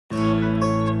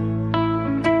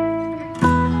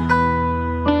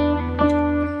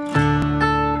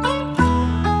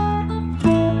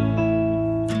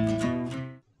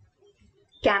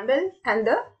Camel and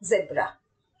the Zebra.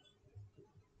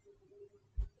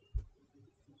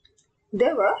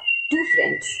 There were two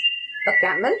friends, a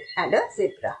camel and a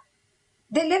zebra.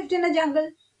 They lived in a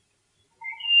jungle.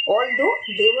 Although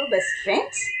they were best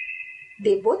friends,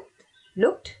 they both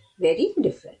looked very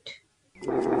different.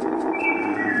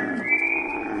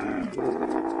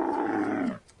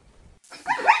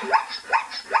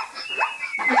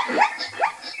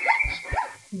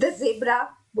 The zebra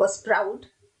was proud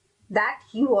that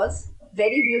he was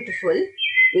very beautiful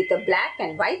with a black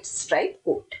and white striped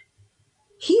coat.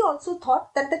 He also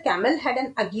thought that the camel had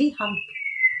an ugly hump,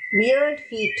 weird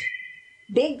feet,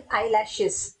 big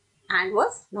eyelashes, and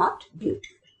was not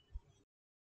beautiful.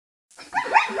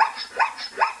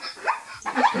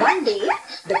 One day,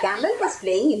 the camel was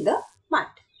playing in the mud.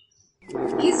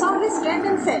 He saw his friend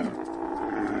and said,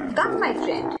 "Come, my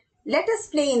friend, let us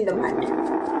play in the mud."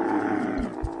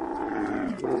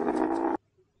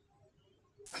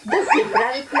 The zebra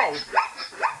replied,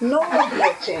 "No,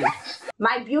 dear friend,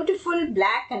 my beautiful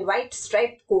black and white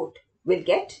striped coat will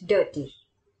get dirty."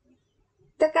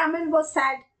 The camel was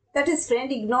sad that his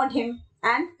friend ignored him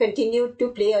and continued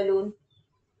to play alone.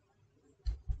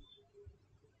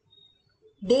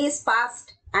 Days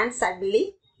passed and suddenly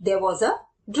there was a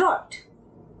drought.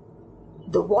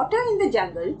 The water in the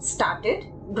jungle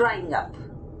started drying up.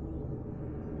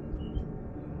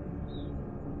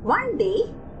 One day,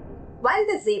 while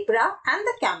the zebra and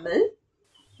the camel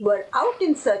were out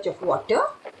in search of water,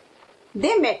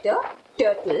 they met a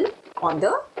turtle on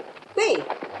the way.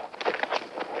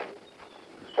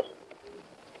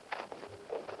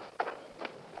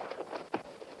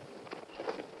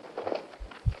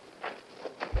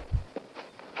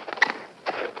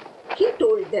 He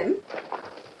told them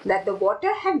that the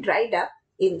water had dried up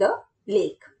in the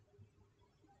lake.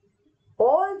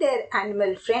 All their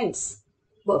animal friends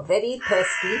were very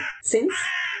thirsty since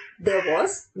there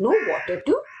was no water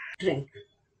to drink.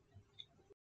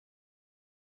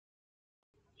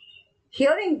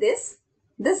 Hearing this,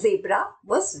 the zebra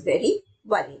was very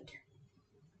worried.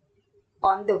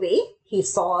 On the way, he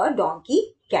saw a donkey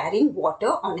carrying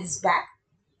water on his back,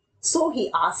 so he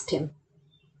asked him,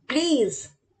 "Please,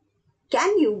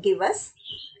 can you give us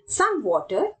some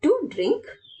water to drink?"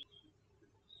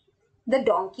 The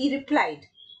donkey replied,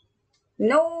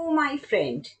 "No, my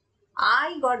friend,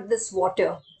 I got this water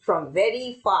from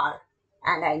very far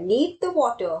and I need the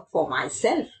water for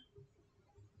myself."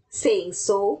 Saying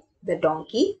so, the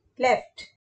donkey left.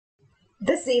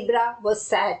 The zebra was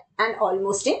sad and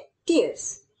almost in tears.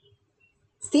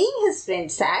 Seeing his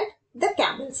friend sad, the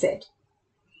camel said,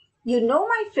 "You know,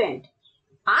 my friend,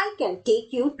 I can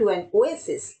take you to an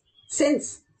oasis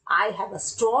since I have a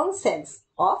strong sense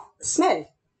of smell.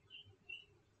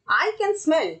 I can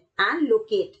smell and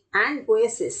locate an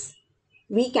oasis.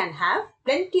 We can have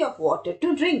plenty of water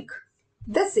to drink."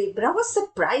 The zebra was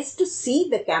surprised to see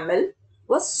the camel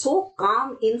was so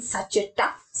calm in such a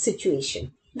tough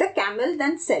situation. The camel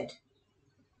then said,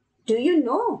 "Do you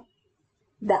know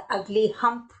the ugly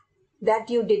hump that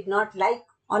you did not like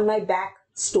on my back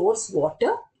stores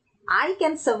water? I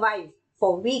can survive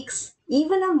for weeks,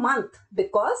 even a month,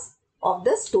 because of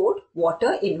the stored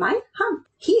water in my hump."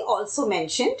 He also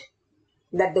mentioned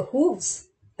that the hooves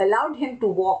allowed him to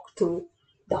walk through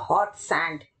the hot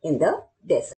sand in the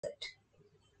desert.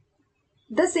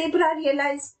 The zebra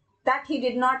realized that he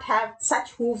did not have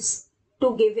such hooves to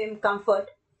give him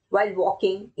comfort while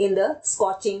walking in the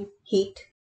scorching heat.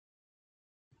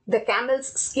 The camel's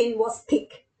skin was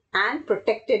thick and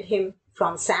protected him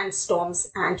from sandstorms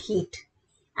and heat,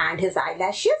 and his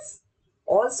eyelashes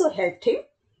also helped him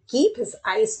keep his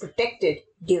eyes protected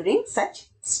during such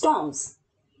storms.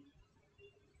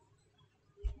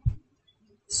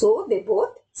 So they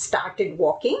both started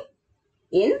walking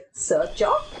in search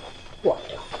of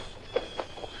water.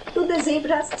 To the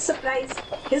zebra's surprise,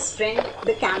 his friend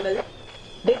the camel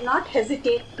did not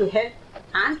hesitate to help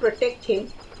and protect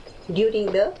him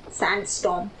during the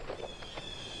sandstorm.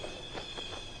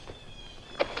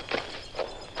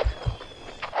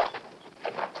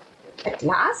 At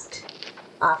last,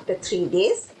 after 3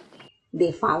 days,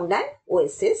 they found an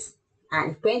oasis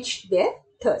and quenched their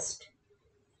thirst.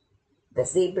 The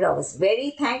zebra was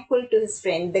very thankful to his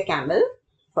friend the camel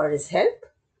for his help,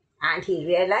 and he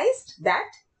realized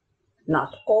that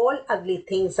not all ugly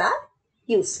things are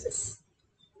useless.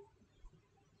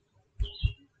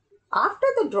 After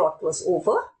the drought was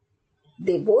over,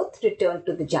 they both returned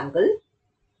to the jungle,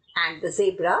 and the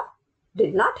zebra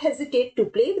did not hesitate to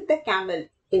play with the camel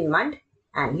in mud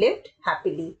and lived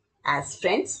happily as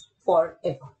friends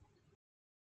forever.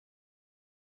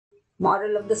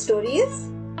 Moral of the story is,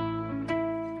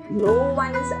 No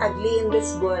one is ugly in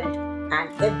this world,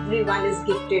 and everyone is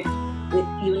gifted with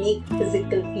unique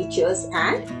physical features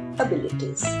and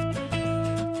abilities.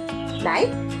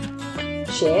 Like,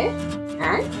 share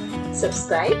and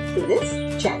subscribe to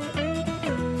this channel.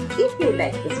 If you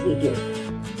like this video,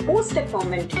 post a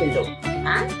comment below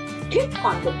and click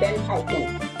on the bell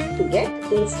icon to get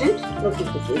instant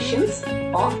notifications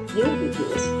of new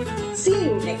videos. See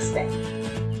you next time.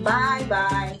 Bye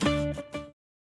bye.